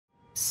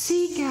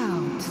Seek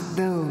out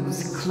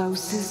those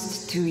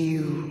closest to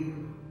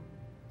you.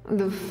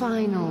 The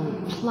final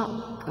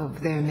pluck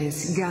of their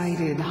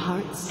misguided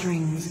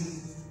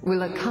heartstrings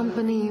will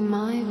accompany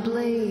my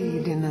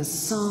blade in a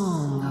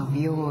song of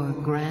your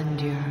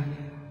grandeur.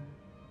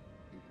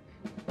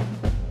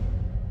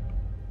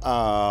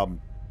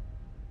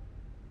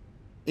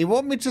 You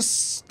want me to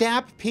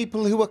stab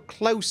people who are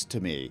close to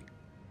me?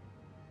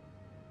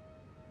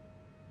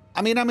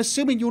 I mean, I'm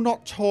assuming you're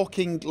not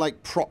talking,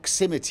 like,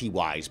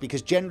 proximity-wise,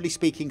 because generally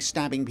speaking,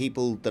 stabbing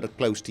people that are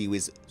close to you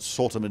is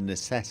sort of a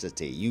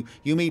necessity.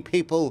 You mean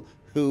people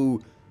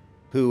who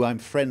I'm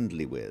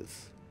friendly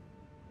with.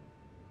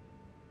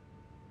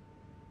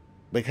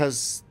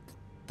 Because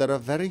there are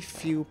very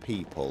few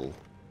people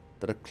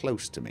that are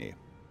close to me.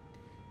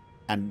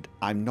 And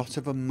I'm not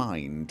of a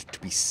mind to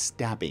be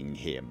stabbing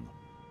him.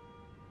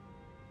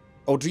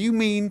 Or do you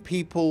mean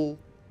people...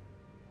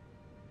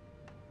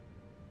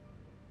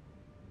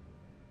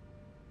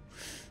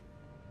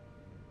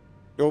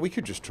 Or we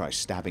could just try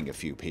stabbing a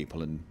few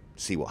people and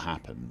see what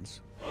happens.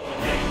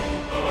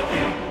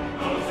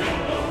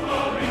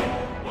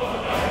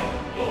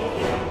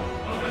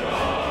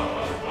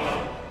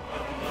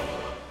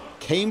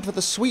 Came for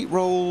the sweet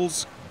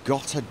rolls,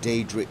 got a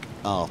Daedric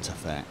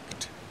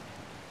artifact.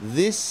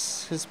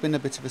 This has been a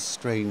bit of a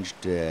strange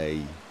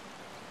day.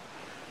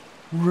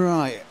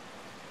 Right.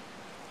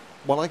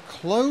 Well, I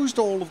closed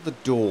all of the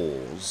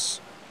doors,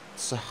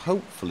 so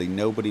hopefully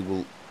nobody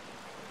will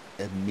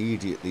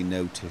immediately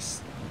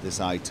notice this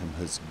item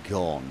has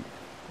gone.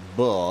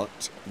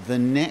 But the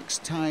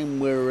next time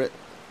we're at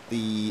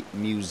the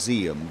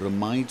museum,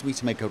 remind me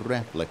to make a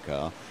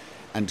replica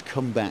and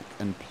come back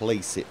and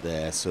place it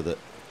there so that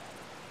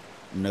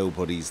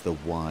nobody's the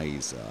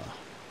wiser.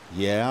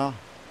 Yeah?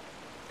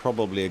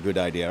 Probably a good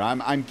idea.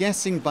 I'm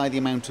guessing by the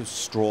amount of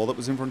straw that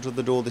was in front of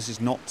the door, this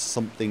is not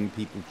something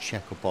people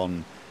check up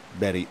on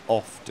very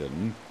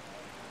often,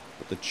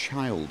 but the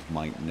child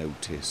might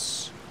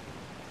notice.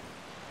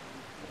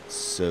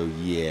 So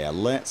yeah,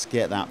 let's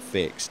get that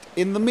fixed.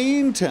 In the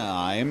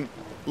meantime,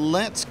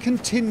 let's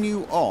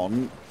continue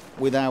on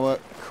with our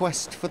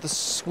quest for the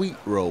sweet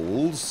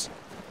rolls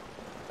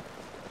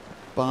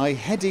by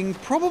heading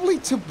probably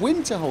to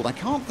Winterhold. I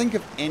can't think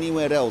of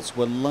anywhere else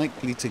we're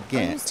likely to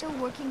get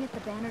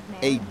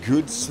a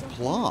good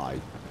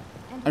supply.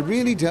 I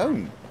really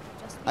don't.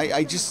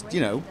 I just, you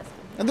know,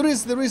 and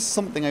there is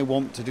something I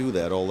want to do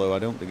there, although I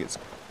don't think it's...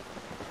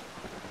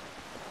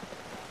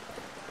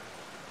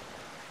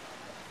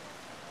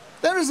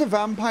 There is a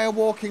vampire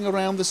walking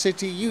around the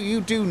city.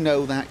 You do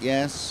know that,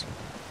 yes?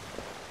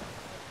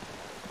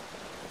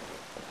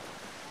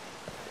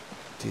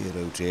 Dear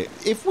oh dear.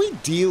 If we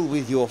deal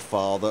with your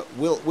father,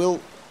 will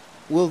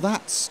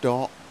that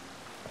stop?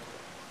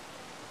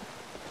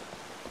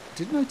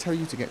 Didn't I tell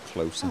you to get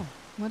closer? Oh,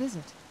 what is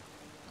it?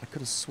 I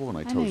could have sworn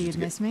I told you to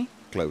get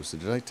closer.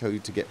 Did I tell you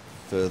to get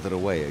further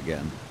away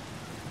again?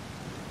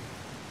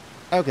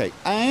 Okay,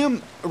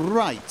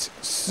 right.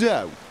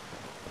 So,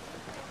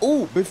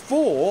 oh,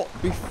 before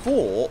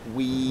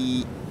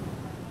we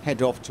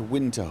head off to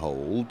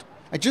Winterhold,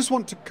 I just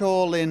want to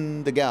call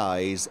in the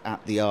guys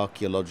at the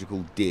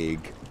archaeological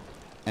dig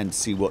and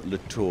see what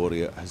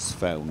Latoria has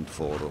found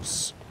for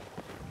us.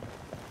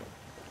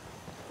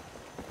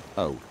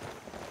 Oh,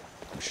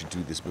 we should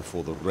do this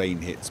before the rain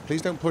hits.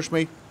 Please don't push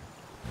me.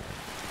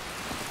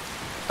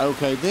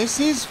 Okay, this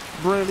is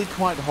really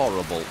quite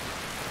horrible.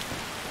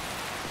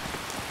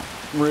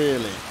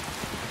 Really.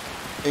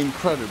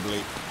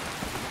 Incredibly.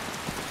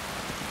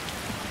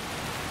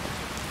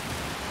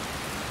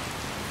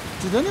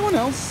 Did anyone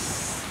else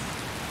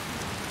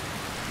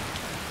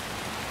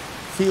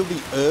feel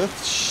the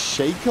earth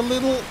shake a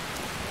little?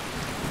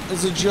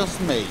 Is it just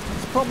me?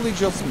 It's probably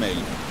just me.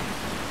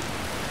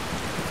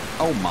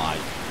 Oh my.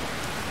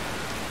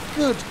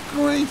 Good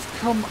grief,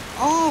 come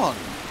on!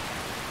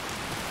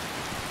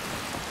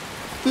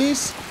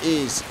 This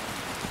is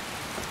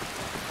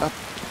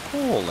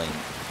appalling.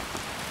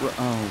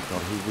 Oh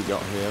god, who have we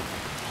got here?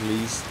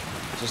 Please,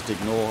 just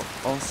ignore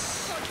us.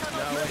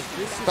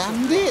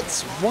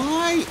 Bandits?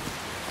 Why?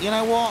 You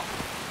know what?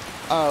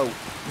 Oh,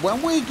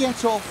 when we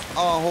get off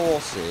our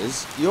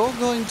horses, you're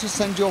going to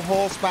send your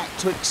horse back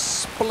to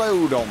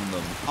explode on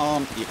them,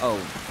 aren't you?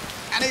 Oh,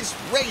 and it's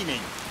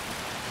raining.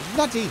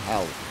 Bloody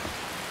hell.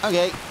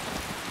 Okay.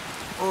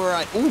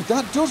 Right. Oh,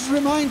 that does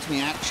remind me,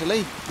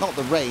 actually. Not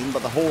the rain,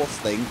 but the horse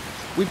thing.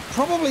 We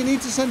probably need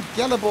to send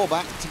Gelibor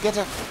back to get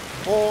a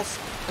horse.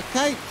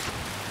 Okay.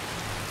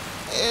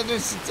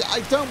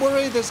 Don't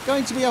worry, there's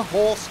going to be a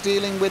horse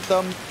dealing with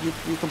them.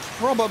 You can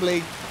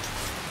probably...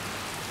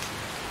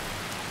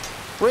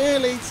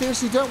 Really,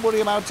 seriously, don't worry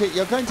about it.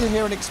 You're going to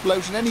hear an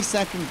explosion any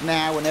second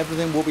now and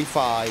everything will be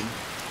fine.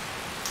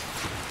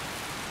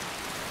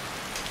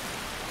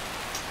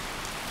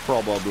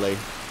 Probably.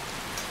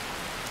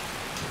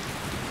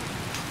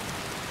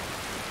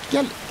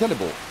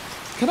 Gelibor,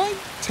 can I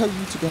tell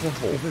you to get a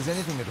horse? If there's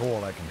anything at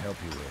all I can help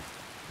you with,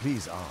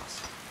 please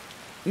ask.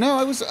 No,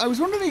 I was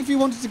wondering if you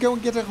wanted to go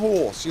and get a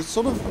horse. You're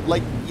sort of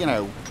like, you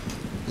know,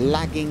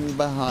 lagging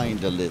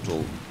behind a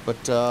little.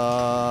 But,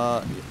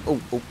 oh.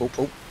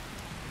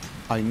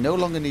 I no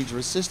longer need your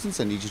assistance.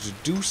 I need you to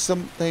do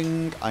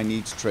something. I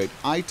need to trade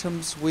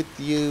items with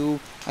you.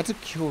 Out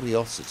of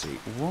curiosity,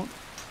 what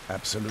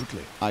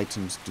Absolutely.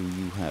 items do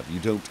you have? You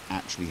don't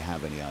actually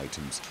have any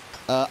items.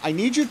 I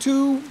need you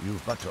to...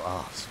 You've but to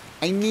ask.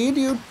 I need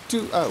you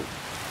to... Oh.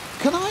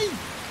 Can I...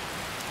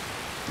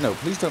 No,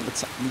 please don't...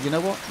 You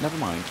know what? Never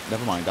mind.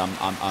 Never mind.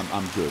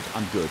 I'm good.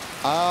 I'm good.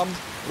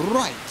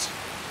 Right.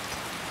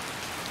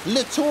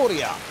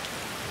 Litoria.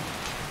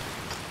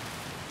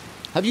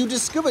 Have you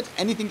discovered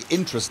anything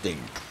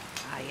interesting?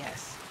 Ah,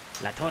 yes.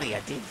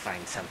 Latoria did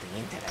find something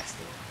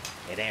interesting.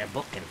 A rare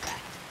book, in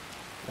fact.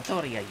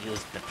 Latoria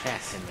used the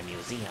press in the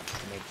museum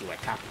to make you a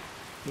copy.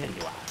 Here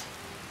you are.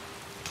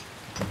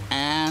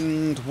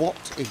 And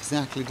what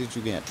exactly did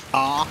you get?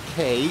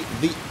 Arcade,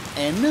 the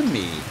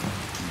enemy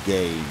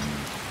game.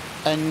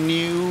 A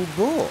new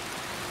book.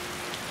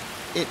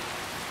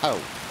 Oh.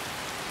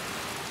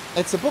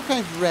 It's a book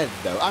I've read,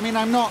 though. I mean,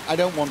 I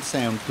don't want to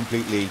sound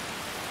completely,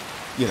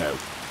 you know,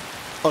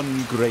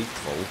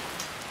 ungrateful.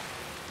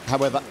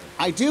 However,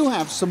 I do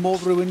have some more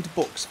ruined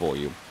books for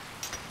you.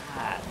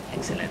 Ah,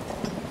 excellent.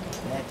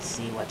 Let's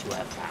see what you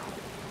have found.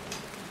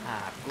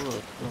 Ah,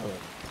 good, good.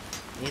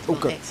 It will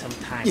take some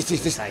time to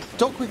decipher.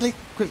 Don't quickly.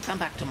 Come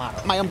back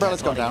tomorrow. My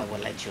umbrella's gone down. Will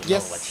let you know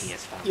Yes. what she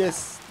has found.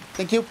 Yes.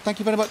 Thank you. Thank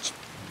you very much.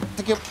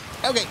 Thank you.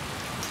 Okay.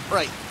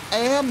 Right.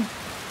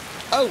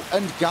 Oh,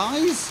 and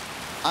guys,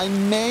 I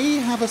may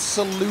have a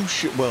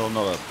solution. Well,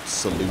 not a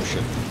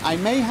solution. I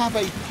may have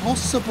a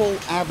possible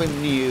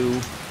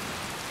avenue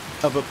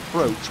of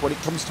approach when it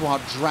comes to our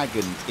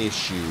dragon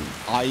issue.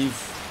 I'm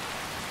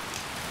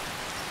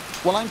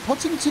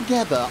putting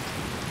together,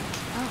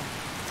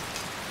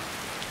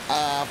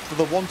 for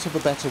the want of a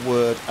better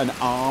word, an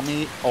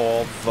army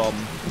of,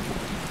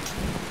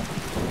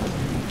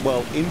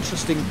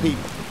 interesting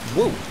people.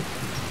 Whoa!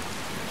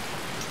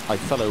 I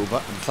fell over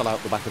and fell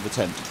out the back of the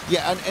tent.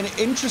 Yeah, an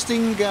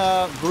interesting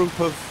group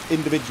of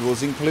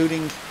individuals,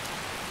 including,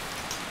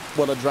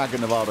 a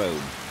dragon of our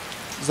own.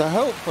 So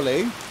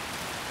hopefully,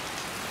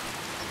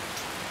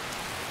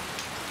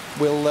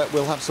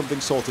 we'll have something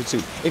sorted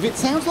soon. If it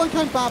sounds like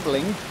I'm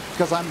babbling,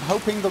 because I'm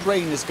hoping the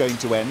rain is going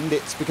to end,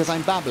 it's because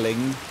I'm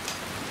babbling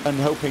and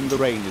hoping the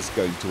rain is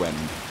going to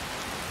end.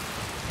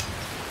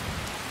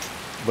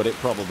 But it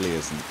probably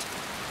isn't.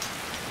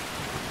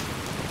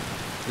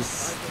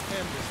 Is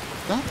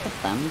that the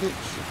bandit?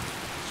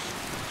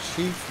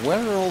 Chief,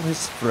 where are all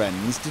his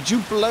friends? Did you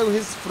blow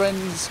his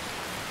friends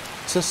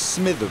to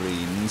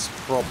smithereens?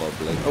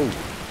 Probably. Oh,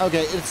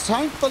 okay, it's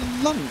time for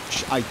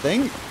lunch, I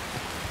think.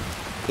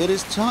 It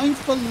is time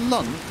for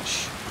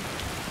lunch.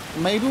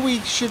 Maybe we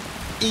should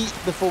eat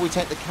before we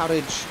take the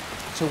carriage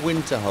to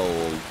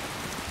Winterhold.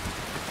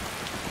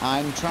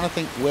 I'm trying to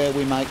think where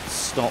we might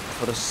stop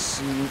for a...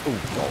 Oh,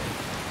 God.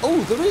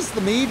 Oh, there is the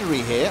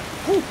meadery here.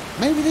 Oh,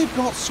 maybe they've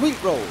got sweet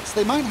rolls.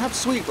 They might have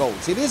sweet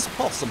rolls. It is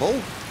possible.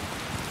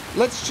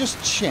 Let's just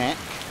check.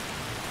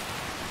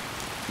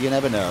 You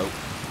never know.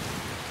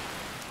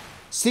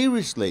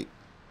 Seriously.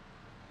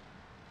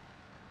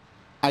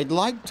 I'd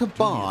like to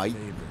buy... Do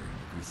me a favor.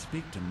 If you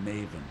speak to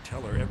Maven,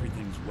 tell her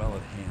everything's well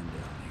at hand down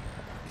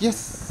here.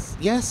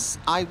 Yes,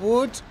 I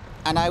would.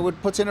 And I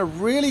would put in a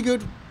really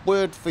good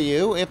word for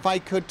you if I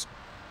could...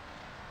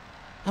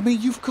 I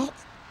mean, you've got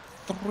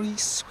 3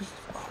 sweet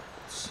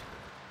rolls.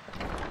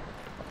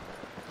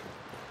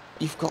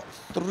 You've got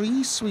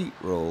 3 sweet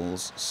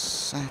rolls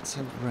sat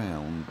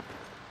around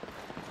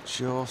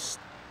just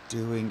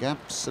doing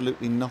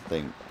absolutely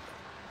nothing.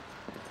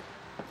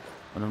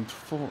 And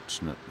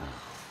unfortunate...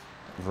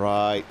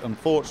 Right,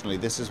 unfortunately,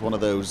 this is one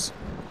of those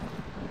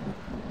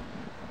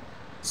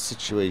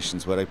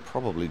situations where I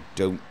probably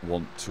don't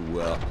want to,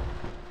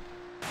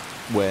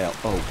 well,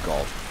 oh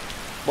God.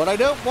 But I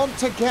don't want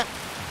to get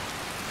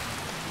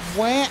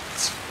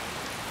wet.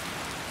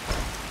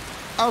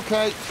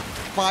 Okay,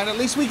 fine, at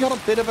least we got a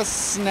bit of a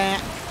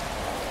snack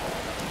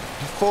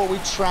before we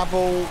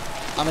travel.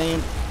 I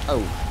mean,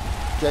 oh,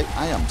 okay,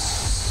 I am...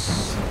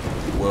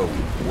 Whoa,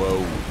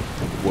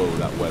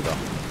 that weather.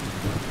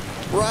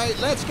 Right,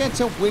 let's get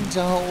to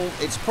Winterhold.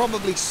 It's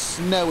probably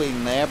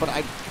snowing there, but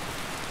I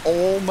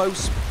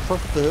almost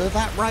prefer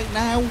that right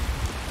now.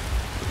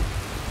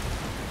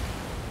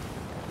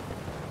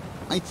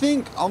 I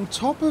think on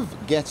top of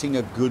getting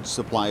a good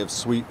supply of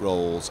sweet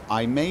rolls,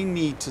 I may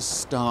need to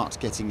start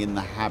getting in the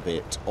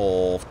habit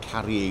of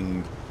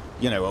carrying,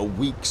 a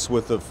week's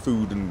worth of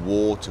food and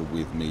water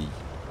with me.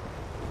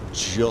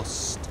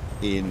 Just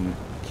in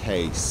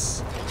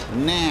case.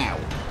 Now...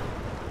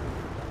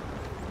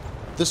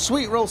 the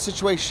sweet roll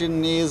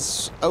situation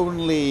is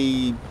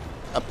only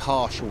a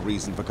partial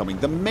reason for coming.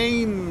 The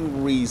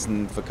main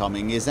reason for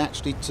coming is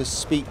actually to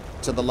speak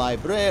to the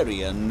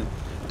librarian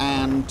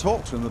and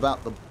talk to him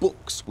about the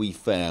books we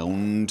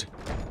found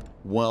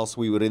whilst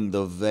we were in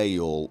the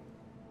Vale.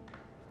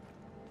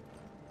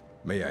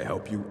 May I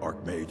help you,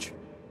 Archmage?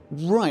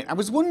 Right, I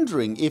was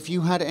wondering if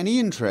you had any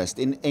interest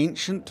in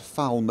ancient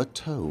Falmer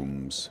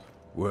tomes.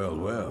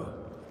 Well,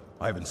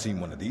 I haven't seen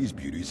one of these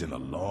beauties in a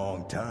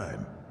long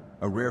time.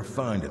 A rare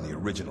find in the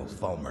original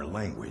Falmer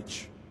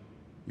language.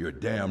 You're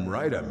damn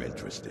right I'm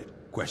interested.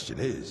 Question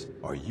is,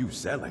 are you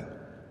selling?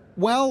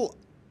 Well,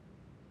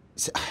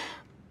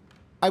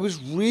 I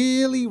was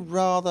really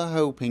rather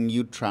hoping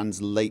you'd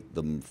translate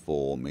them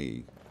for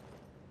me.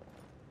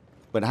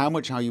 But how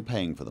much are you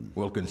paying for them?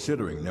 Well,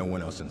 considering no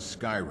one else in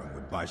Skyrim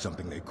would buy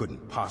something they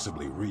couldn't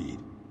possibly read,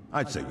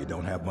 I'd say you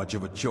don't have much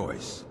of a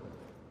choice.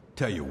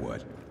 Tell you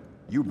what,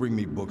 you bring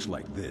me books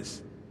like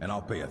this, and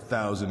I'll pay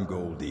 1,000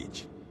 gold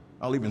each.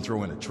 I'll even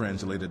throw in a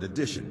translated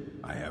edition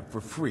I have for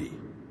free.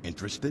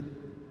 Interested?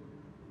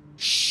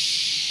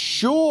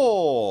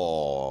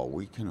 Sure!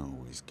 We can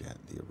always get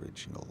the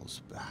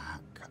originals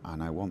back.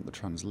 And I want the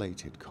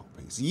translated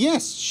copies.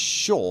 Yes,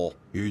 sure!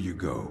 Here you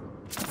go.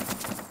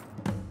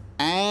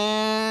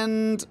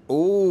 And...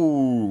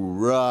 oh,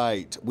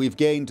 right. We've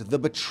gained The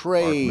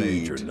Betrayed.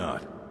 Archmage or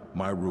not,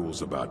 my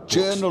rules about books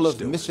Journal of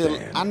still Mythil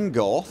stand.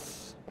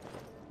 Angoth.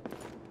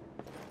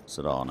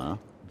 Sarana.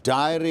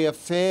 Diary of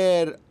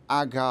Fair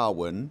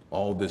Agawan.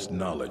 All this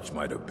knowledge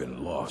might have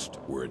been lost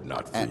were it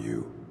not for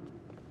you.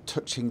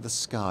 Touching the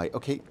Sky.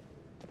 Okay,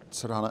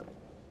 Sarana.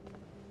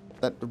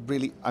 That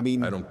really, I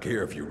mean... I don't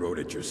care if you wrote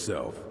it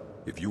yourself.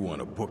 If you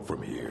want a book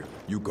from here,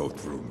 you go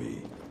through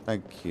me.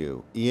 Thank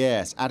you.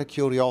 Yes, out of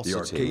curiosity.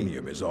 The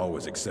Arcanium is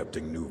always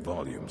accepting new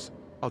volumes.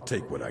 I'll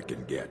take what I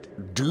can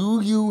get.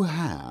 Do you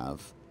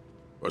have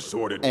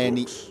Assorted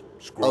any books,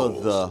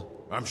 scrolls. other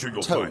I'm sure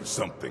you'll tomes? find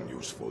something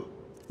useful.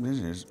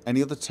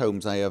 Any other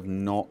tomes I have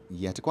not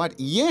yet acquired?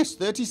 Yes,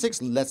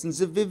 36 Lessons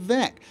of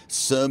Vivek.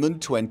 Sermon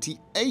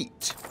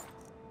 28.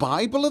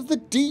 Bible of the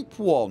Deep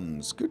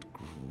Ones. Good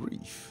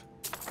grief.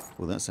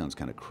 Well, that sounds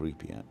kind of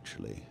creepy,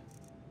 actually.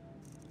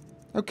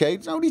 Okay,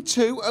 it's only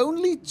two.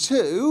 Only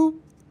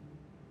two.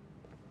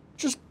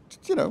 Just,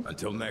 you know.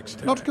 Until next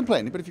time. Not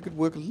complaining, but if you could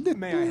work a little...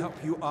 May I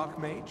help you,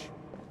 Archmage?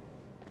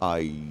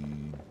 I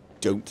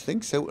don't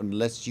think so,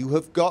 unless you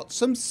have got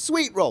some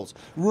sweet rolls.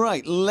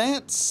 Right,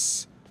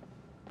 let's...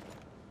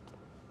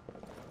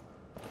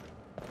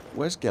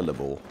 Where's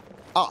Gelibor?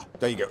 Ah,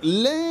 there you go.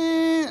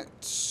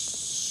 Let's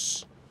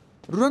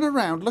run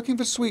around looking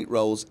for sweet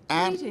rolls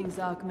and... Greetings,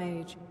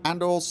 Archmage.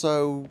 And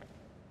also...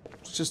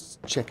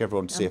 just check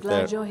everyone to see if they're...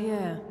 I'm glad you're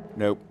here.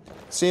 Nope.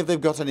 See if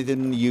they've got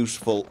anything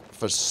useful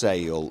for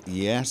sale.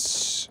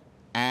 Yes.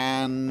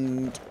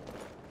 And...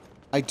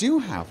 I do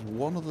have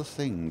one other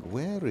thing.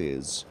 Where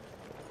is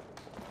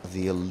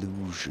the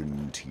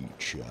illusion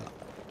teacher?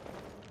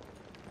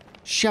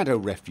 Shadow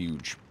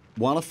Refuge.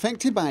 While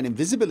affected by an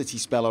invisibility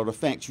spell or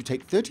effect, you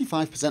take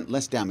 35%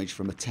 less damage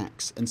from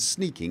attacks, and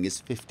sneaking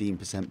is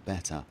 15%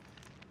 better.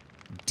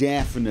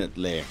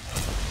 Definitely.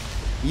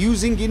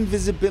 Using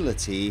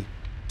invisibility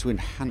to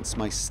enhance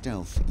my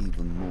stealth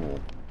even more.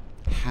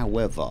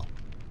 However,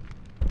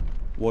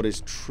 what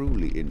is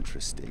truly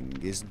interesting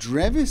is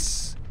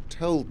Drevis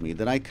told me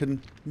that I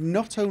can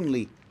not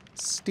only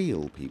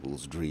steal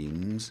people's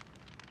dreams,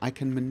 I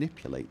can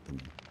manipulate them.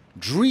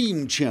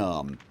 Dream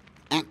Charm.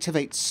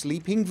 Activate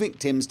sleeping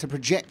victims to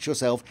project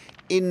yourself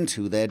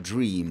into their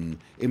dream,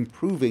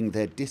 improving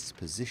their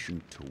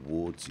disposition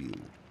towards you.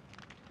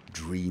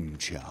 Dream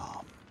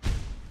Charm.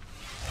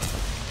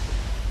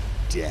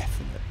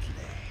 Definitely.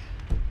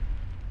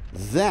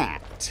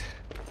 That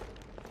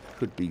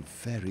could be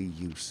very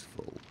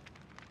useful.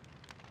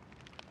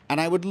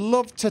 And I would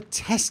love to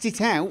test it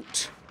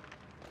out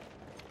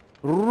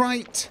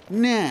right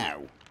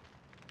now.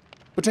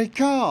 But I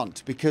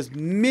can't, because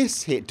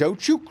miss hit.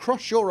 Don't you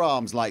cross your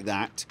arms like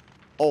that,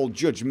 all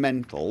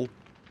judgmental.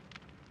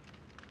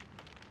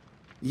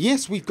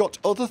 Yes, we've got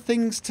other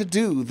things to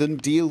do than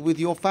deal with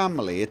your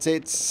family.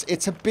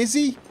 It's a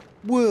busy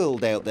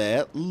world out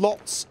there.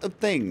 Lots of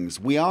things.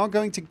 We are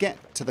going to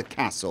get to the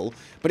castle,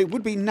 but it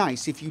would be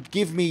nice if you'd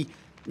give me,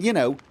 you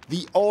know,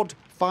 the odd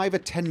 5 or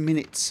 10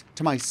 minutes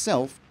to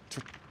myself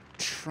to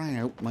try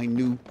out my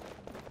new,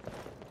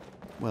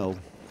 well,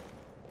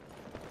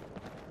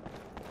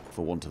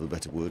 for want of a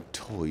better word,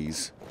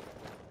 toys.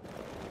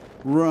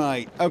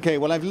 Right, okay,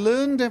 well, I've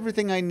learned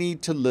everything I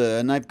need to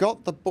learn. I've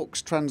got the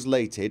books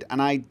translated,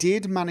 and I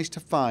did manage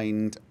to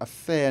find a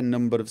fair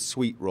number of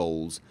sweet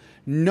rolls.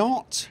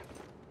 Not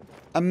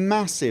a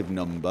massive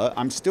number.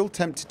 I'm still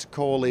tempted to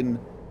call in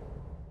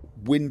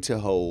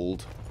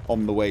Winterhold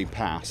on the way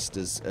past,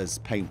 as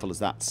painful as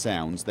that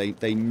sounds.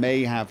 They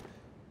may have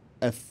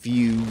a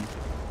few...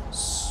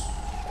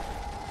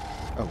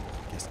 Oh,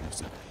 I guess no,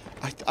 sir.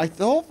 I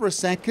thought for a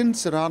second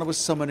Serana was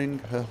summoning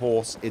her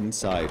horse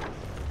inside.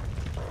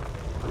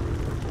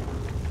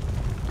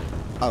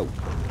 Oh.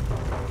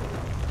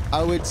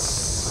 Oh,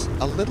 it's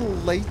a little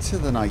later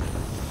than I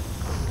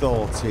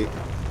thought it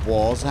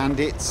was, and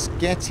it's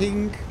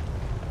getting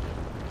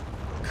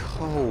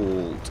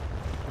cold.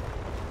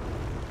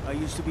 I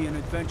used to be an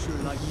adventurer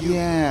like you.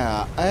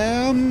 Yeah,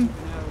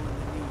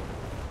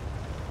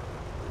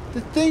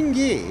 the thing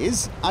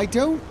is, I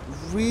don't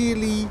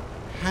really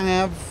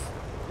have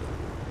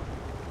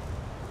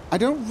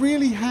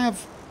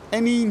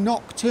any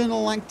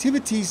nocturnal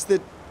activities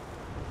that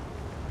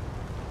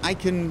I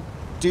can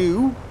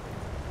do.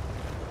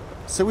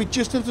 So we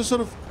just have to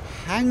sort of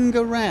hang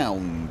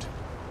around.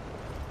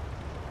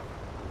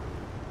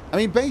 I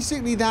mean,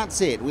 basically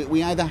that's it.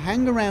 We either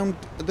hang around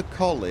the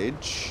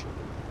college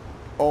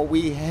or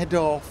we head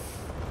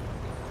off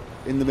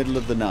in the middle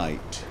of the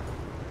night.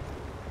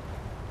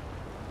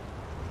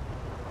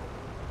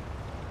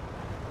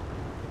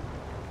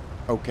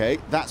 Okay,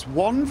 that's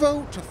one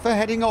vote for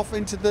heading off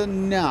into the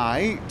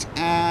night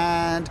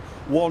and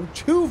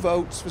 2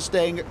 votes for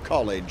staying at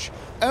college.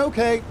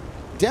 Okay,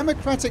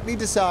 democratically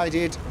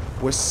decided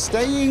we're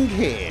staying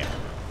here.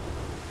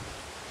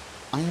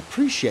 I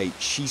appreciate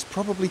she's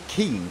probably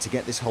keen to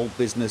get this whole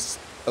business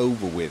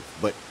over with,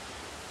 but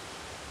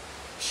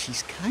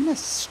she's kind of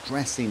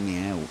stressing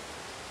me out.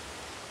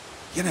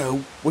 You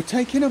know, we're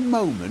taking a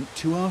moment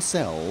to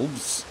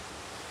ourselves,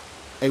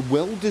 a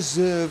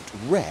well-deserved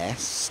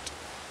rest,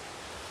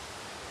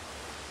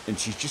 and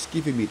she's just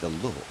giving me the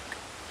look.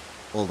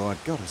 Although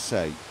I've got to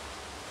say,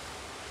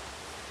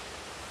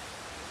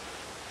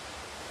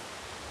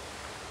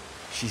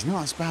 she's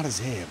not as bad as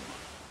him.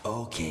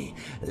 Okay,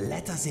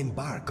 let us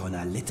embark on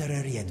a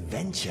literary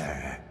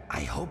adventure.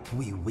 I hope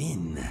we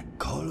win.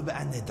 Kolb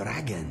and the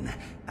Dragon,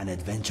 an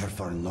adventure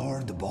for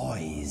Lord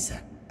Boys.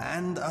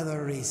 And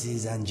other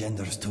races and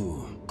genders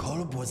too.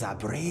 Kolb was a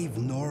brave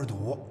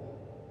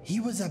He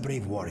was a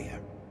brave warrior.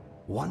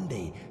 One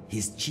day,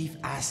 his chief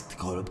asked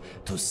Kolb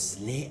to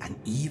slay an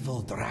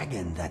evil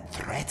dragon that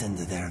threatened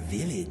their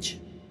village.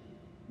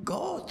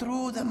 Go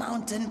through the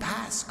mountain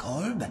pass,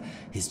 Kolb,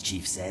 his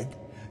chief said.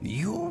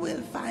 You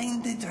will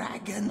find the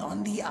dragon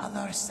on the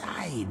other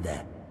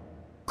side.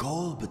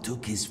 Kolb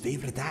took his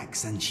favorite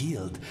axe and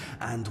shield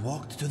and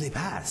walked to the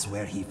pass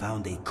where he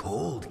found a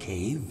cold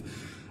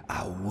cave,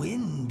 a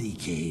windy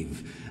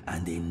cave,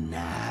 and a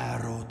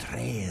narrow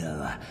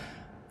trail.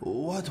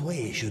 What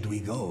way should we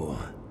go?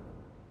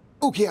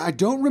 Okay, I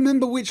don't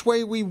remember which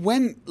way we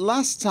went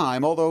last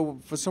time,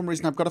 although for some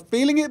reason I've got a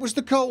feeling it was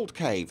the cold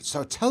cave.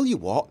 So I tell you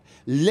what,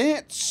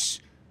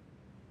 let's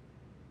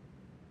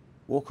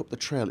walk up the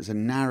trail. It's a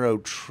narrow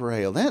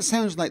trail. That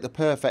sounds like the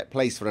perfect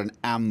place for an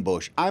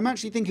ambush. I'm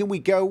actually thinking we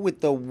go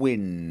with the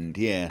wind,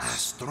 yes. A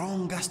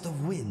strong gust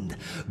of wind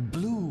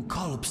blew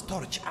Kolb's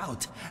torch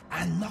out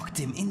and knocked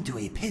him into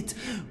a pit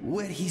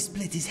where he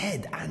split his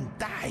head and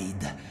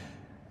died.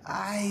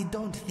 I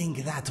don't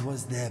think that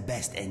was the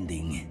best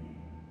ending.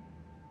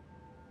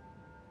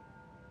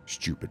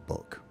 Stupid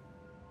book.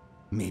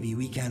 Maybe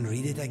we can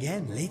read it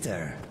again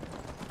later.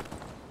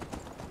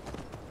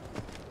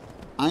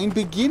 I'm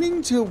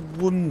beginning to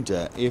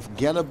wonder if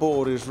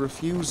Gelabor is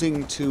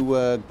refusing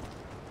to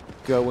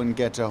go and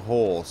get a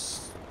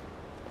horse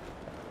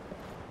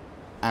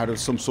out of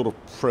some sort of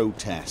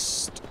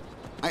protest.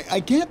 I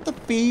get the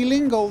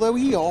feeling, although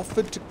he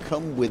offered to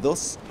come with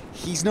us,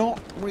 he's not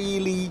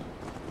really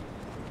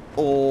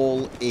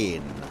all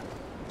in,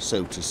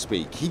 so to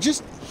speak. He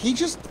just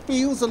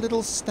feels a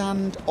little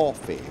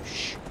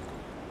standoffish.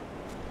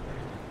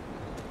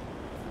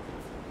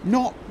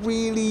 Not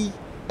really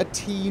a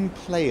team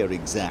player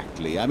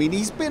exactly. I mean,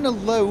 he's been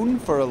alone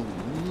for a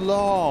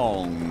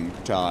long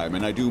time,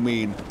 and I do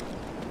mean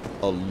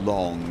a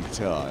long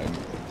time.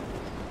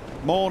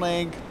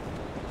 Morning.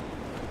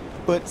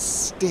 But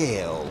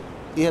still,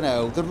 you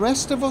know, the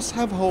rest of us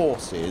have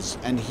horses,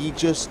 and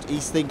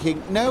he's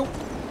thinking, no,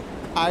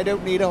 I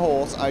don't need a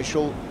horse. I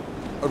shall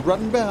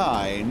run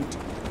behind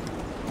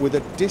with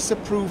a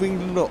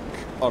disapproving look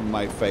on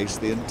my face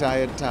the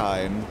entire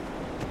time.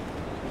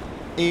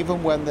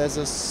 Even when there's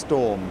a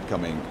storm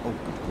coming. Oh,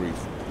 good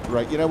grief.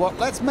 Right, you know what?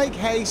 Let's make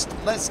haste.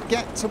 Let's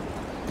get to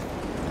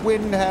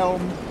Windhelm.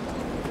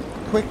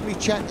 Quickly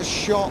check the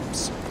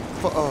shops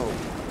for... Oh,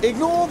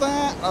 ignore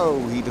that.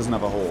 Oh, he doesn't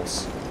have a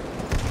horse.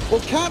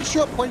 We'll catch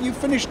up when you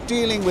finish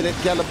dealing with it,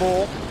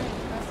 Gelabor.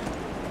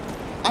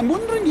 I'm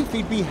wondering if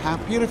he'd be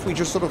happier if we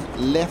just sort of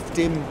left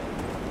him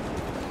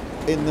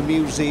in the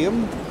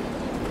museum.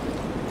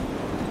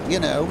 You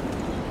know,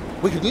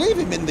 we could leave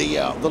him in the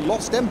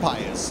Lost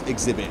Empires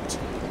exhibit.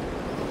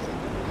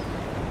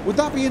 Would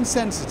that be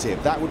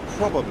insensitive? That would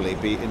probably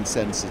be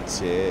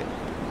insensitive.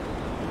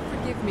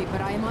 Forgive me,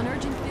 but I am on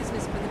urgent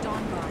business for the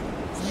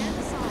Dawnguard. Stand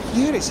aside.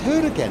 Yeah, it's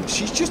her again.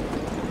 She's just...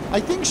 I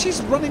think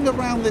she's running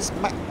around this...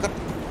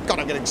 God,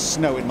 I'm getting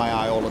snow in my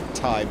eye all the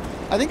time.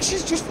 I think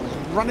she's just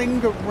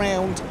running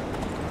around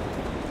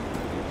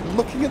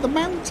looking at the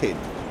mountain.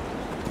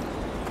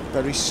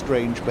 Very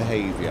strange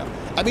behaviour.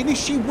 I mean, is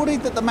she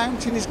worried that the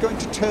mountain is going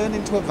to turn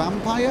into a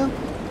vampire?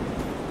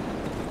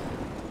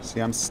 See,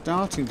 I'm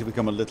starting to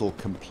become a little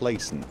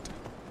complacent.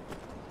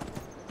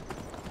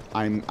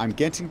 I'm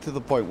getting to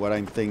the point where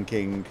I'm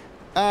thinking,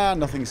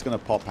 nothing's going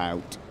to pop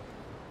out.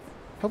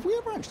 Have we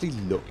ever actually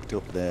looked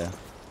up there?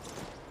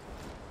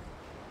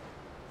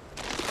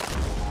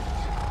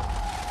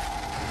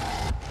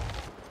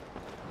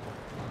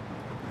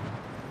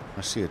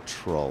 I see a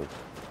troll.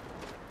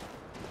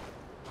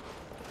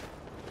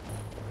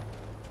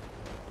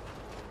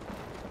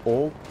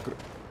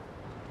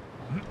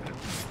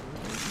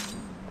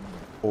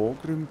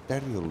 Orgrim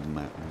Burial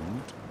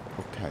Mound.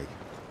 Okay.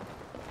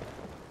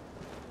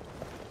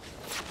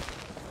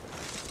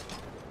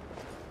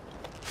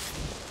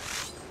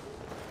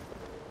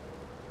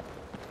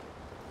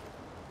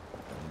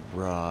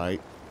 Right.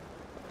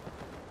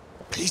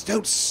 Please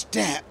don't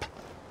step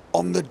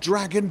on the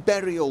dragon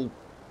burial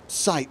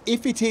site.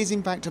 If it is,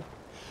 in fact,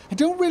 I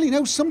don't really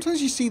know.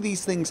 Sometimes you see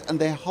these things and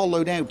they're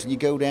hollowed out and you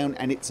go down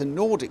and it's a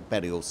Nordic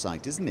burial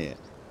site, isn't it?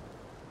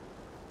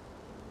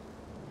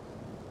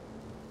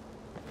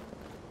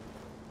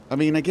 I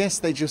mean, I guess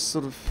they just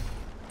sort of...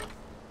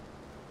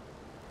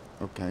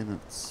 Okay,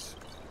 that's...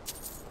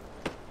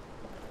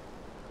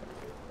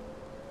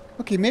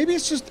 Okay, maybe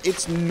it's just...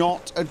 It's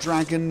not a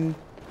dragon...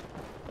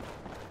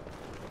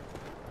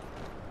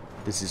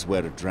 This is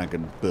where a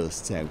dragon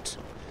bursts out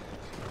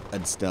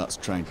and starts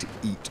trying to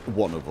eat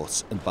one of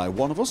us. And by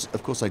one of us,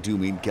 of course, I do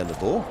mean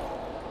Gelibor.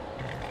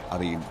 I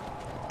mean,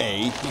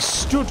 A, he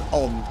stood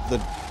on the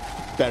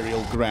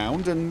burial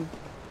ground, and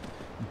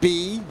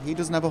B, he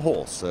doesn't have a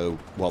horse. So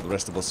while the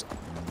rest of us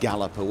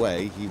gallop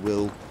away, he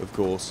will, of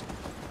course,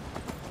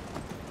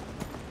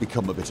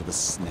 become a bit of a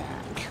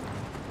snack.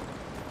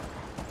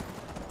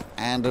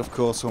 And, of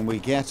course, when we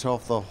get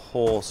off the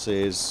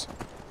horses...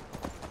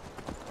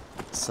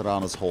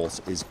 Serana's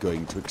horse is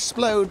going to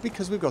explode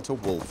because we've got a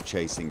wolf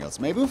chasing us.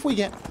 Maybe if we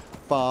get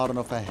far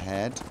enough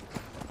ahead.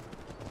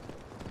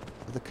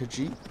 The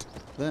Khajiit?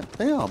 There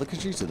they are, the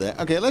Khajiit are there.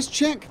 Okay, let's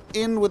check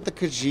in with the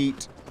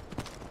Khajiit.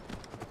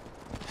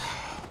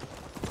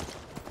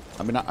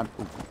 I mean, I'm...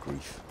 Oh,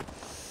 grief.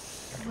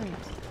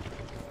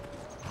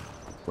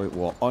 Wait,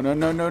 what? Oh, no,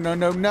 no, no, no,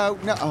 no, no,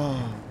 no.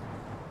 Oh.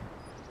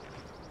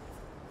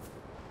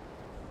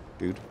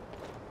 Dude.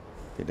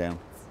 Get down.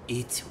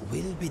 It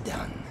will be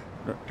done.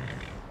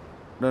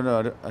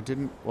 No, I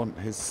didn't want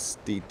his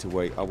steed to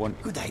wait. I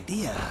want... Good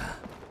idea.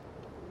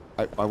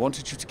 I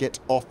wanted you to get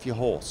off your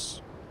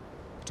horse.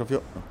 Get off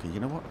your... Okay,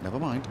 you know what? Never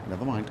mind.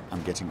 Never mind.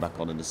 I'm getting back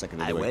on in a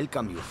second. I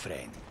welcome you,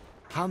 friend.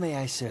 How may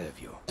I serve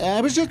you?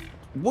 I was just...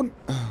 One...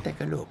 Take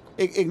a look.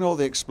 Ignore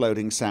the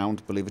exploding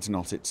sound. Believe it or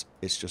not,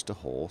 it's just a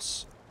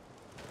horse.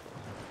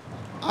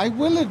 I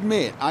will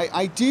admit,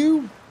 I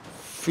do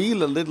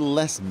feel a little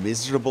less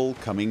miserable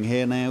coming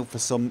here now for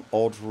some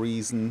odd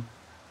reason.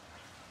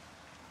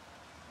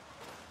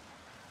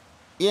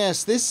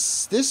 Yes,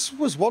 this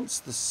was once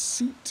the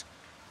seat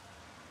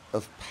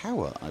of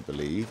power, I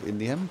believe, in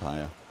the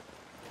Empire.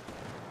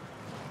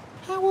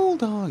 How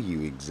old are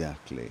you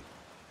exactly?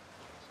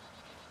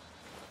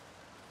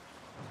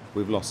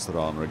 We've lost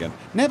Serana again.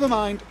 Never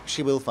mind,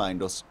 she will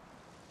find us.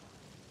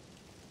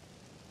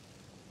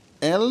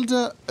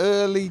 Elder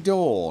Early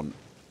Dawn.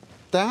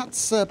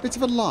 That's a bit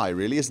of a lie,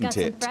 really, isn't Got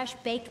it? some fresh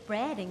baked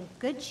bread and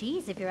good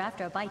cheese if you're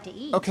after a bite to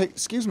eat. Okay,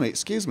 excuse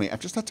me. I've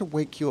just had to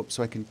wake you up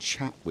so I can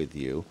chat with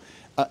you.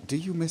 Do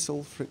you miss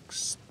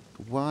Ulfric's?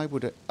 Why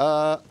would it?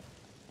 No,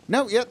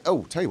 yeah.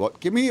 Oh, tell you what.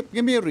 Give me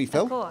a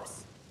refill. Of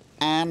course.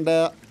 And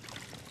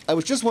I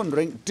was just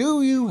wondering,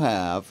 do you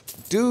have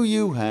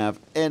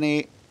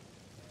any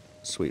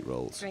sweet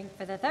rolls? Drink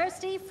for the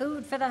thirsty,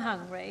 food for the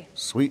hungry.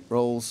 Sweet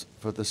rolls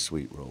for the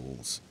sweet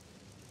rolls.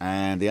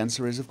 And the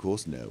answer is, of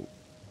course, no.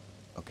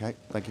 Okay,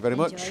 thank you very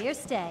much. Enjoy your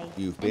stay.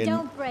 You've and been...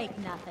 don't break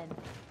nothing.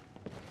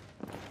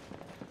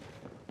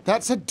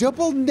 That's a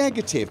double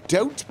negative.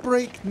 Don't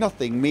break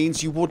nothing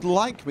means you would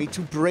like me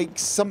to break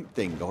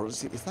something. Or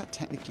is that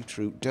technically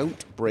true?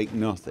 Don't break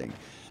nothing.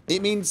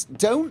 It means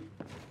don't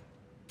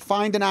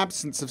find an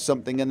absence of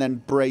something and then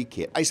break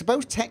it. I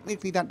suppose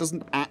technically that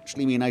doesn't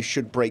actually mean I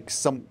should break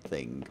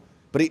something.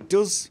 But it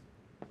does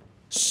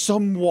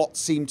somewhat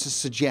seem to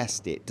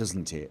suggest it,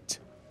 doesn't it?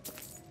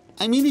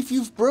 I mean, if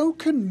you've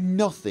broken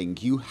nothing,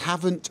 you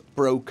haven't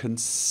broken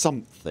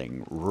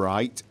something,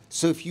 right?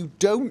 So if you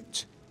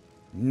don't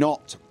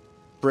not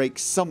break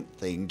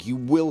something, you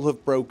will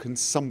have broken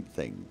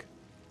something.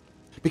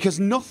 Because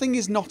nothing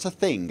is not a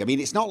thing. I mean,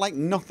 it's not like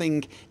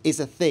nothing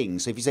is a thing.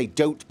 So if you say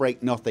don't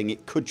break nothing,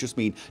 it could just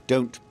mean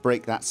don't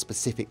break that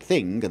specific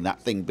thing, and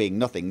that thing being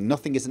nothing.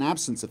 Nothing is an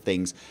absence of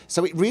things.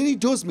 So it really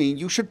does mean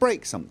you should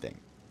break something.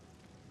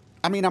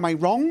 I mean, am I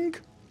wrong?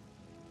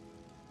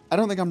 I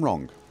don't think I'm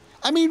wrong.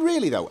 I mean,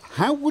 really, though,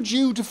 how would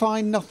you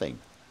define nothing?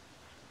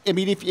 I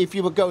mean, if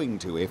you were going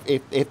to,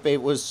 if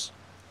it was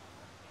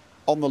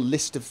on the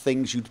list of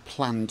things you'd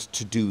planned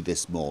to do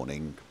this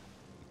morning.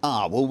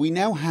 Ah, well, we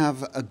now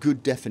have a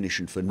good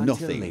definition for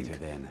nothing. Later,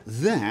 then.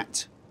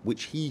 That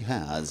which he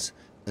has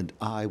and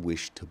I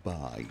wish to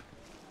buy.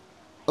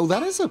 Oh,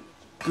 that is a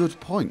good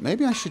point.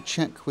 Maybe I should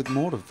check with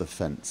more of the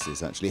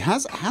fences, actually.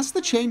 Has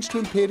the change to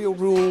Imperial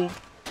rule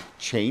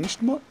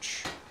changed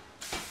much?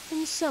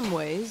 In some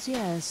ways,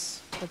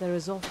 yes. But there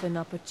is often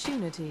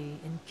opportunity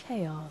in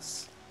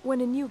chaos.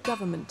 When a new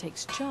government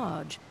takes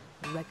charge,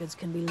 records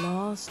can be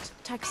lost,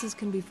 taxes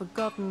can be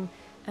forgotten,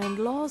 and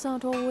laws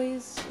aren't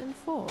always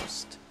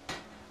enforced.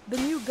 The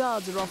new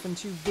guards are often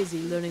too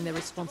busy learning their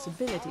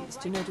responsibilities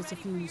to notice a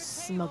few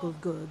smuggled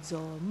goods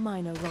or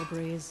minor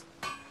robberies.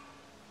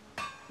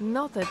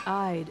 Not that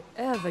I'd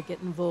ever get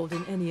involved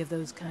in any of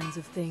those kinds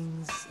of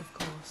things, of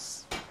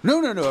course.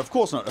 No, of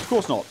course not. Of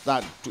course not.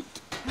 That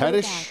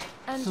perish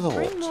and thought.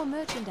 bring more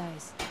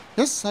merchandise.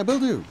 Yes, I will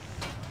do.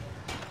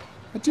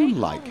 I do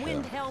like her.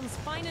 Windhelm's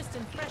finest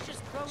and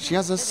freshest She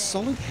has a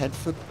solid head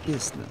for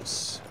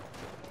business.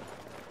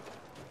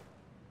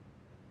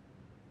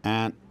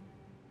 And...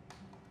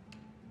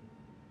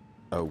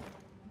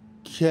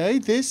 okay,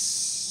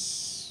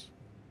 this...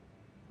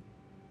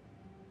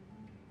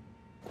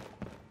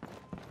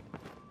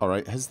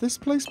 alright, has this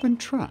place been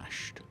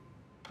trashed?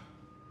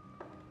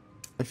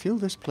 I feel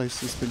this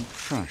place has been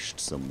trashed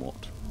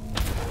somewhat.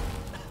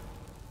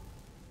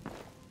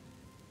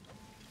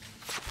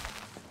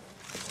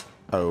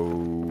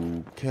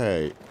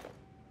 Okay.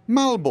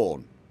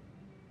 Malborn.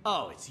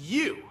 Oh, it's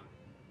you!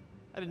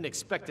 I didn't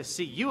expect to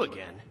see you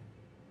again.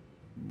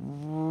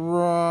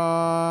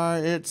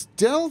 Right, it's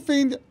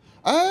Delphine.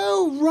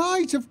 Oh,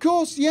 right, of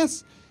course,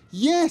 yes.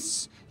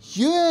 Yes,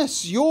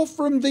 you're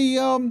from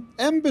the,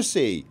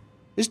 embassy.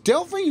 It's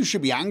Delphine you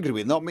should be angry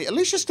with, not me. At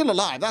least you're still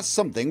alive, that's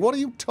something. What are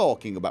you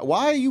talking about?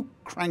 Why are you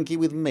cranky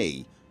with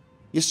me?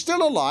 You're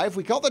still alive,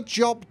 we got the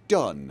job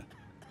done.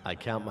 I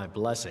count my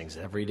blessings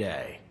every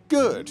day.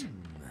 Good.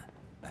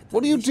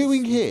 What are you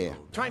doing here?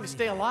 Trying to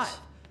stay alive.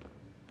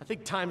 I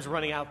think time's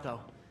running out, though.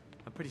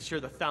 I'm pretty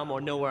sure the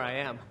Thalmor know where I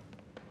am.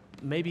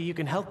 Maybe you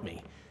can help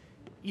me.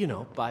 You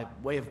know, by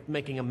way of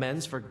making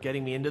amends for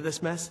getting me into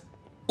this mess.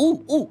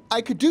 Ooh,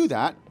 I could do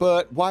that,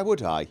 but why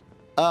would I?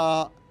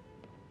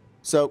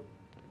 So,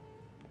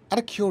 out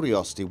of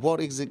curiosity,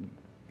 what is it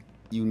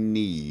you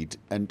need,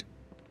 and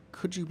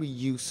could you be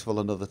useful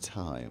another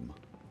time?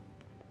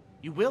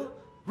 You will?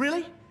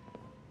 Really?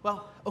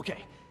 Well,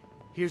 okay.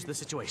 Here's the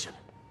situation.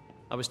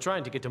 I was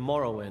trying to get to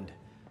Morrowind.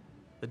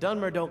 The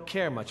Dunmer don't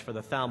care much for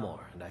the Thalmor,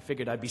 and I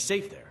figured I'd be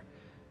safe there.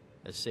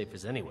 As safe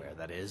as anywhere,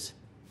 that is.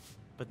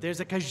 But there's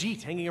a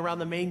Khajiit hanging around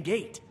the main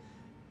gate.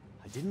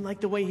 I didn't like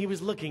the way he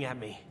was looking at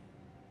me.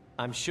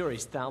 I'm sure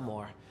he's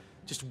Thalmor,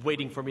 just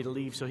waiting for me to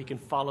leave so he can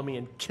follow me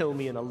and kill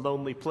me in a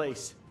lonely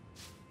place.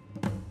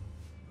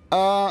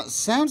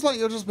 Sounds like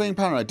you're just being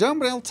paranoid. Don't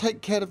worry, I'll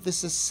take care of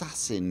this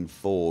assassin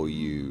for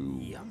you.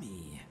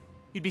 Yummy.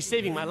 You'd be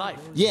saving my life.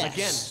 Yes.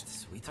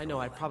 Again. I know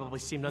I probably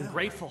seemed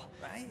ungrateful.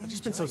 I've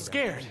just been so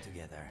scared.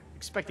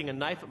 Expecting a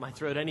knife at my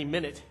throat any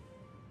minute.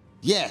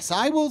 Yes,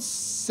 I will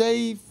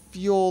save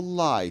your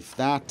life.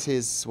 That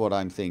is what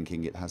I'm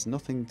thinking. It has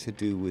nothing to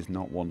do with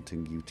not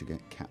wanting you to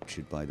get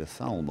captured by the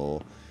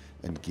Thalmor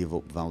and give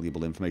up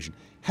valuable information.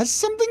 Has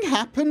something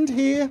happened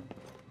here?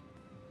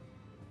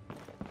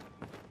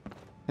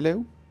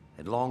 Hello?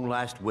 At long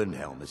last,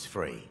 Windhelm is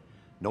free.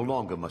 No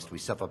longer must we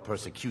suffer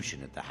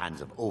persecution at the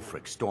hands of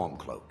Ulfric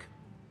Stormcloak.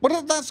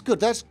 Well, that's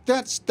good.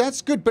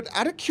 That's good. But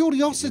out of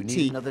curiosity, if you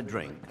need another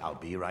drink, I'll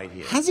be right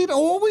here. Has it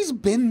always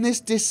been this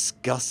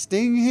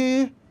disgusting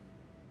here?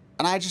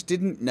 And I just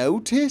didn't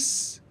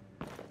notice?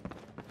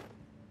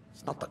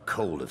 It's not the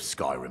cold of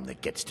Skyrim that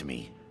gets to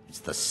me. It's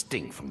the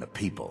stink from the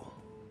people.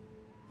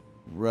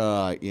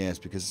 Right, yes,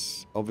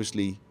 because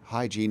obviously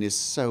hygiene is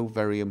so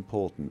very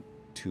important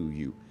to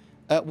you.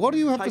 What do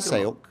you have for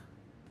sale?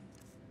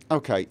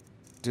 Okay,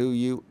 do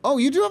you... oh,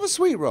 you do have a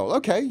sweet roll.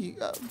 Okay,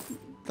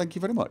 thank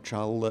you very much.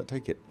 I'll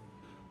take it.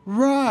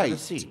 Right. Have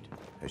a seat.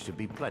 There should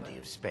be plenty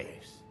of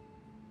space.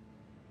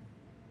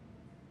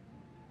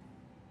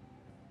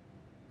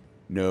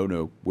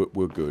 No,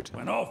 we're good.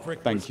 When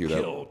Ulfric Thank was you,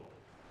 though. killed.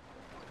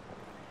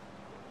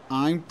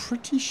 I'm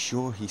pretty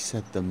sure he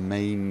said the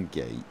main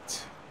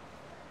gate.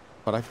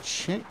 But I've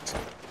checked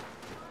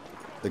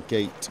the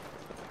gate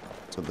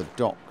to the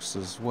docks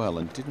as well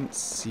and didn't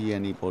see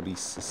anybody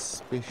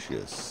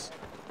suspicious.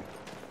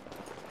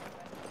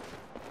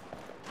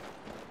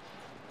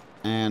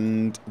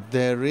 And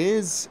there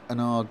is an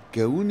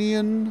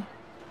Argonian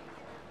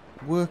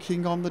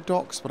working on the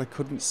docks, but I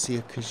couldn't see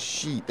a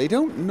Khajiit. They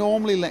don't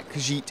normally let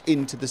Khajiit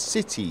into the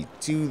city,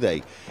 do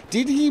they?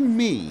 Did he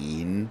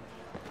mean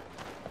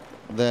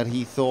that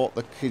he thought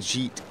the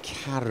Khajiit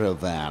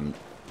caravan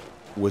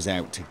was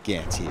out to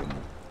get him?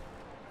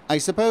 I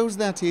suppose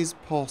that is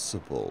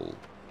possible.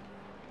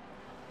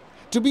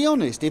 To be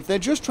honest, if they're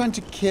just trying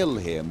to kill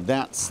him,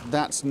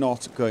 that's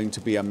not going to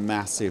be a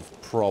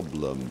massive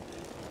problem.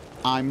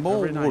 I'm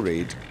more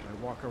worried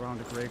I walk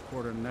around a grey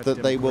quarter and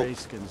that they will...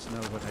 Greyskins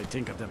know what I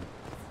think of them.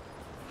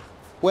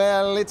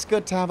 Well, it's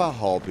good to have a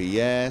hobby,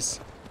 yes.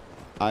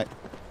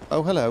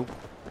 Oh, hello.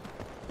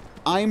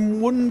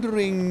 I'm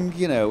wondering,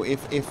 you know,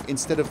 if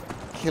instead of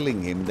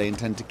killing him, they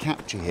intend to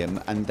capture him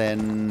and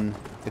then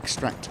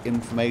extract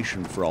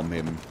information from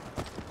him.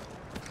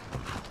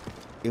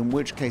 In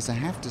which case, I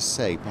have to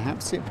say,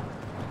 perhaps it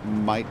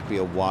might be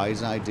a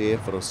wise idea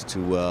for us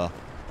to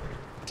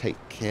take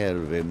care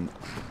of him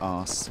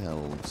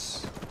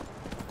ourselves.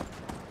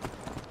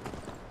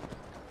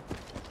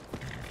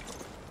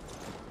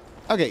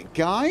 Okay,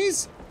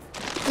 guys,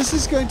 this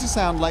is going to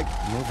sound like...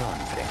 Move on,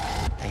 friend.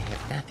 I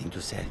have nothing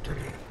to sell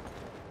today.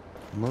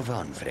 Move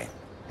on, friend.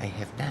 I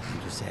have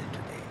nothing to sell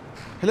today.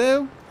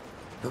 Hello?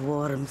 The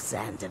warm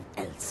sand of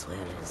elsewhere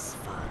is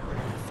far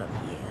away from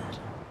here.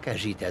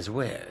 Khajiit has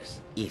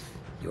wares, if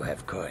you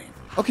have coin.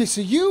 Okay,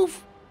 so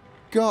you've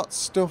got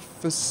stuff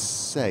for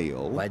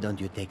sale. Why don't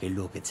you take a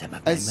look at some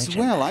of my as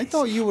well? I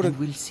thought you were a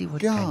we'll see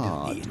what guard.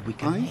 Kind of deal we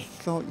can make.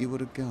 Thought you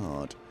were a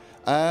guard.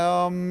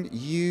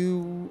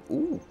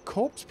 Ooh,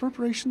 Corpse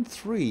Preparation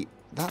 3.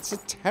 That's a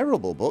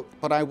terrible book,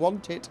 but I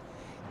want it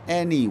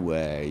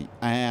Anyway,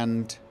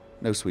 and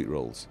no sweet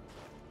rolls.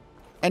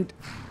 And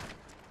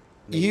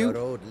May you... your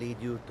road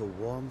lead you to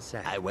warm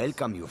sands. I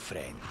welcome you,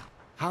 friend.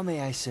 How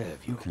may I serve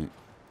you? Okay.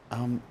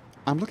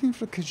 I'm looking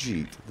for a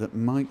Khajiit that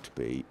might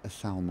be a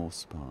Thalmor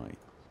spy.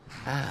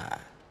 Ah,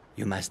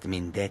 you must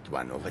mean that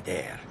one over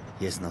there.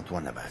 He is not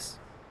one of us.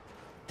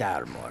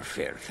 Thalmor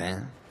filth, eh?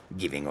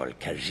 Giving all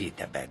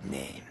Khajiit a bad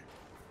name.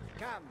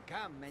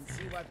 Come and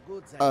see what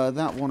goods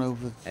that one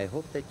over... I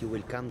hope that you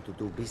will come to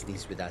do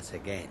business with us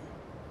again.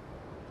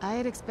 I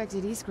had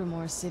expected East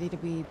Grimoire City to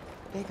be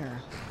bigger.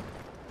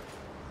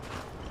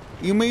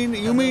 You mean...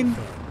 Friend.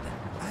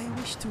 I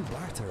wish to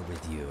barter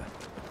with you.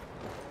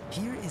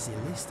 Here is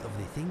a list of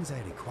the things I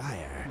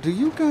require. Do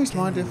you guys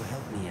mind Can if... you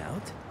help me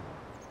out?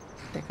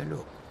 Take a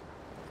look.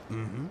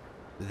 Mm-hmm.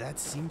 That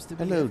seems to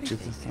be Hello, everything.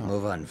 Jitha.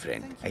 Move on,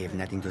 friend. I have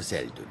nothing to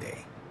sell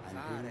today.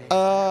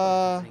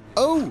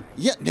 Oh,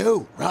 yeah,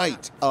 no,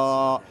 right.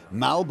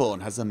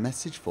 Malborn has a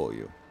message for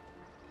you.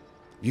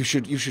 You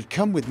should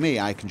come with me.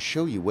 I can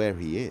show you where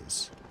he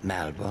is.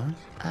 Malborn?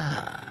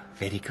 Ah,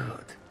 very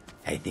good.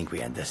 I think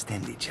we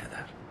understand each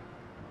other.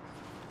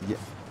 Yeah.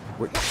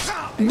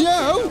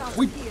 No!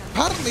 We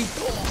apparently...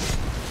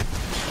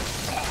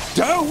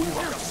 Don't!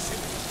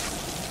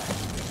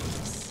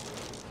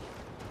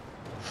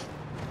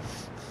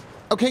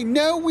 Okay,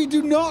 no, we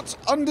do not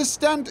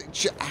understand...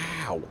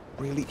 Ow,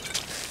 really?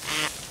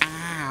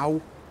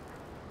 Ow.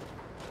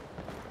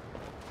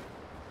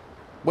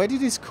 Where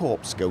did his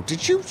corpse go?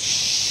 Did you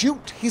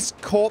shoot his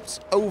corpse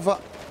over...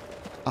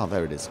 Oh,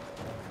 there it is.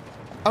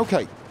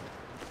 Okay.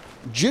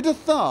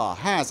 Jidathar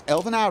has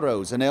elven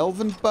arrows, an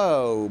elven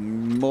bow,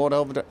 more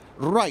elven...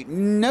 Right,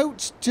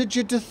 note to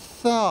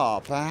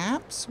Jidathar.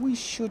 Perhaps we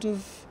should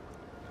have...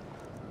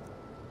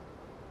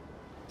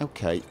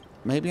 Okay,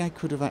 maybe I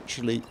could have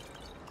actually,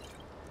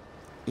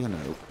 you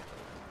know,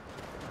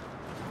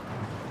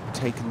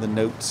 taken the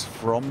notes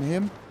from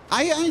him.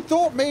 I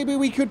thought maybe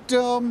we could,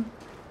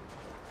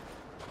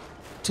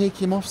 take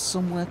him off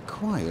somewhere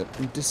quiet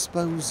and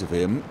dispose of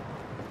him.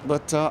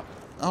 But,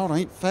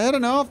 alright, fair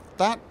enough.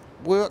 That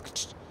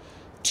worked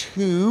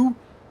too.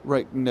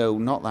 Right, no,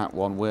 not that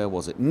one. Where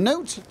was it?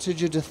 Note to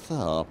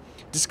Jidathar.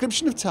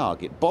 Description of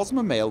target.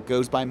 Bosma male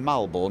goes by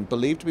Malborn,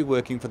 believed to be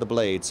working for the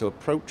Blade, so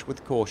approach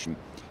with caution.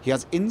 He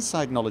has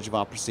inside knowledge of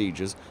our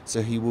procedures,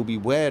 so he will be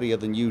warier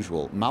than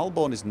usual.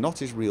 Malborn is not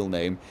his real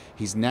name.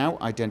 He's now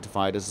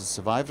identified as a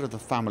survivor of the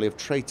family of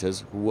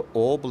traitors who were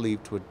all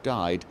believed to have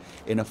died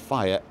in a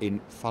fire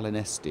in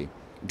Falinesti.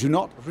 Do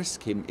not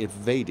risk him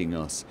evading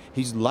us.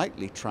 He's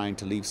likely trying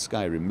to leave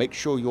Skyrim. Make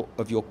sure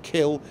of your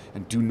kill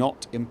and do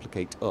not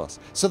implicate us.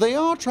 So they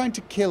are trying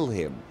to kill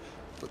him.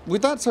 Well,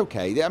 that's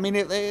okay. I mean,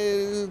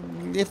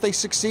 if they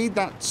succeed,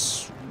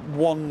 that's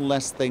one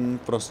less thing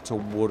for us to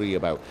worry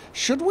about.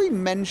 Should we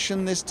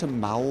mention this to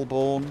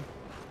Malborn?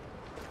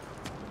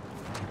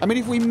 I mean,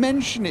 if we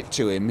mention it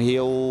to him,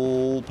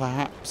 he'll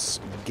perhaps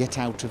get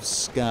out of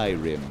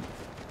Skyrim.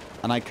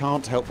 And I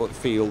can't help but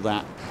feel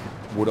that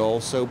would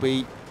also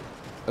be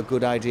a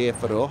good idea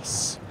for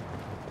us.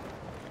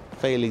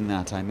 Failing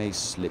that, I may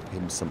slip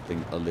him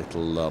something a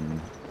little,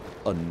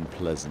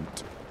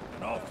 unpleasant.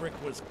 When Ulfric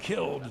was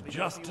killed,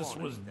 justice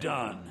was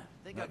done.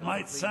 That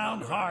might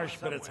sound harsh,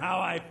 but it's how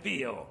I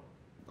feel.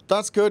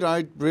 That's good.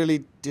 I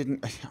really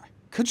didn't...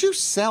 Could you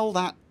sell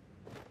that,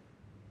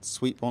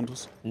 sweet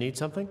bundles? Need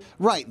something?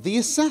 Right, the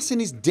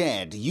assassin is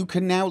dead. You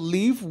can now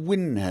leave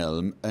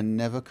Windhelm and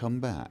never come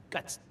back.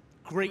 That's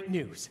great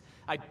news.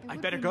 I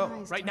better go,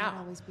 right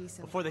now,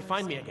 before they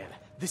find me again.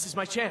 This is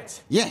my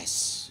chance.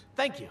 Yes.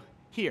 Thank you.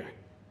 Here.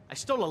 I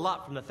stole a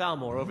lot from the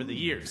Thalmor over the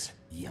years.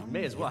 You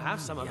may as well have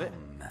some of it.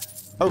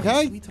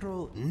 Okay. Sweet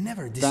roll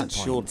never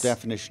That's your disappoints.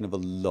 definition of a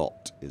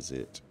lot, is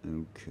it?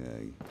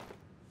 Okay.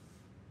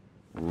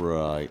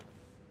 Right.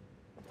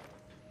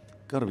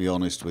 Gotta be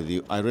honest with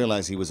you. I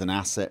realize he was an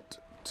asset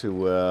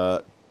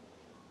to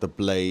the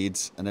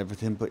Blades and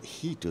everything, but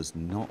he does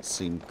not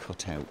seem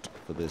cut out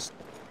for this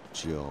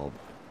job.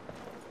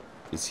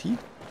 Is he?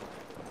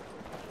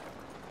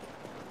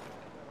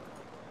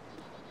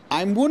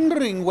 I'm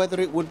wondering whether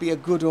it would be a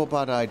good or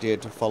bad idea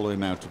to follow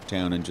him out of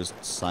town and just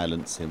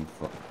silence him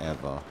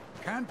forever.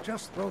 Can't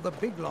just throw the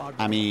big log.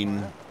 I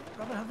mean...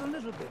 Gotta have the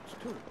little bits,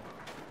 too.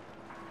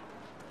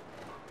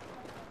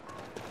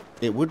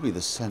 It would be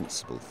the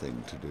sensible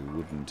thing to do,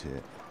 wouldn't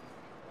it?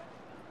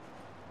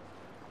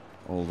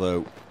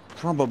 Although,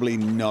 probably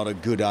not a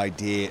good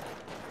idea,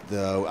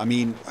 though. I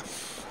mean,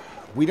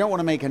 we don't want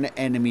to make an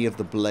enemy of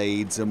the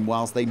Blades, and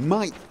whilst they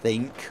might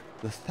think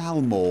the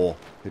Thalmor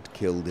had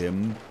killed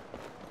him,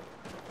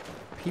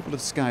 people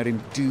of Skyrim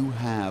do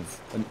have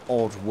an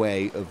odd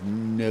way of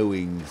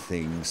knowing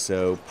things,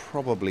 so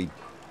probably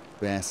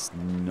best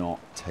not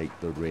take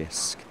the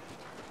risk.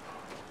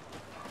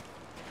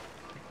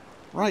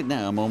 Right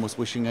now, I'm almost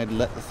wishing I'd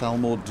let the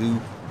Thalmor do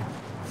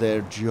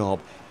their job.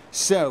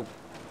 So,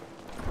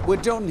 we're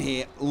done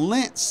here.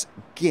 Let's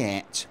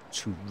get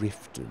to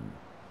Riften.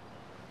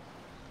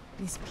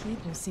 These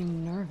people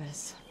seem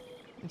nervous.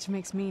 which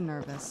makes me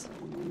nervous.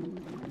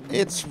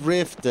 It's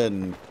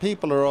Riften.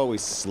 People are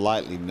always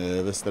slightly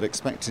nervous. They're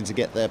expecting to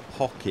get their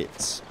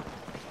pockets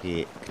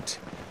picked.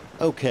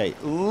 Okay,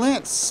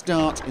 let's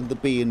start in the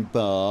Bee and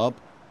Barb.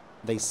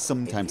 They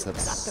sometimes have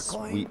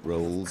sweet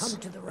rolls. Come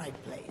to the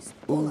right place.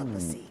 Pull up a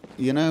seat.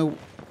 You know,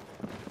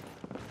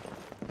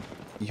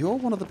 you're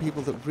one of the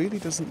people that really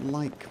doesn't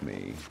like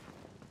me.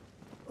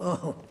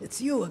 Oh,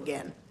 it's you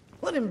again.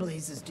 What in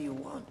blazes do you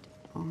want?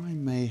 I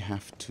may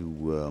have to,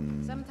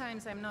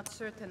 Sometimes I'm not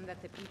certain that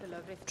the people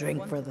of Rift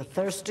Drink for the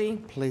thirsty,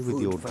 play with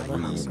food your for the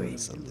hungry.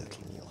 dreams a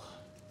little.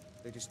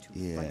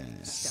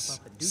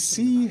 Yes.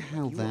 See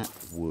how that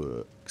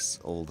works.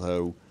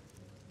 Although,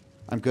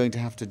 I'm going to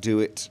have to do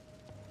it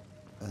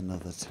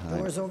another time.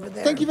 Door's over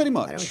there. Thank you very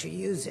Why much. don't you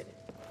use it?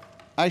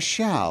 I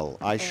shall.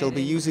 I shall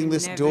be using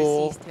this Never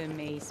door cease to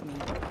amaze me.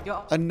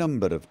 You're a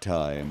number of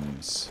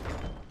times.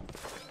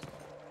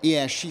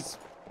 Yeah, she's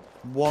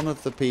one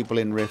of the people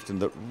in Riften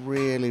that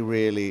really,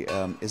 really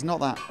is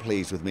not that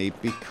pleased with me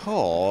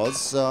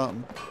because,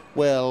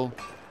 well,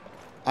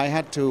 I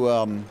had to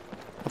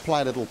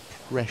apply a little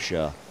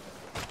pressure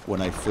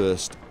when I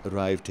first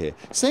arrived here.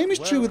 Same is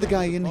true with the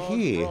guy in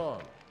here.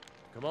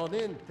 Come on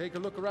in, take a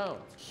look around.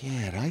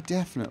 Yeah, I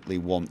definitely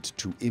want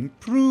to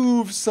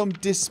improve some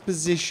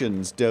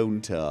dispositions,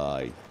 don't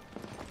I?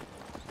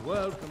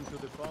 Welcome to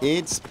the farm.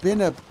 It's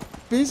been a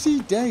busy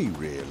day,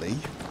 really.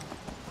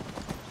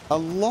 A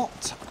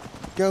lot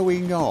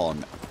going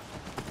on.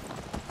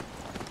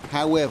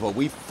 However,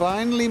 we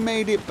finally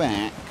made it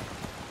back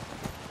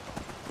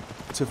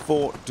to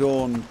Fort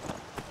Dawnguard.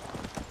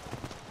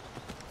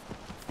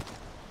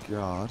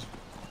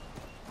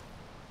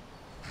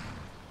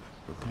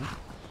 Okay.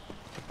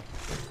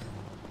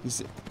 Is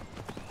it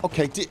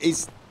okay?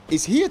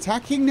 Is he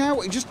attacking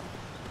now? It just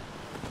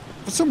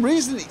for some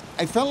reason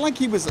I felt like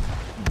he was.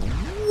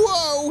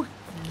 Whoa!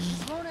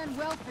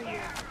 well for you.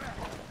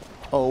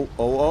 Oh!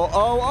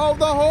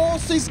 The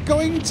horse is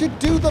going to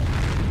do the.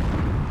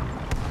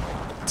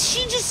 Did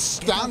she just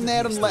stand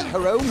there and let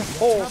her own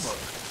horse?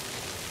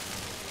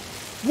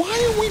 Why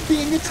are we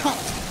being attacked?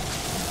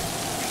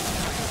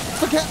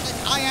 Forget it.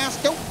 I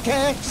asked. Don't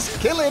care. Just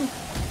kill him.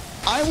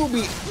 I will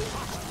be.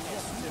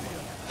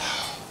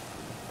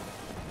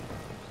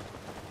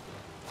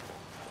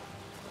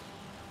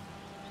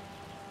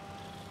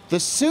 The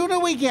sooner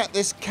we get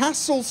this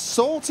castle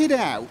sorted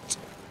out,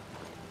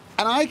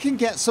 and I can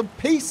get some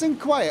peace and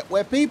quiet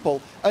where people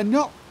are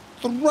not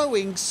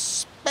throwing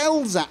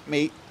spells at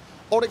me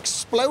or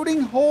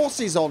exploding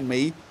horses on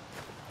me,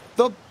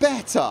 the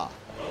better.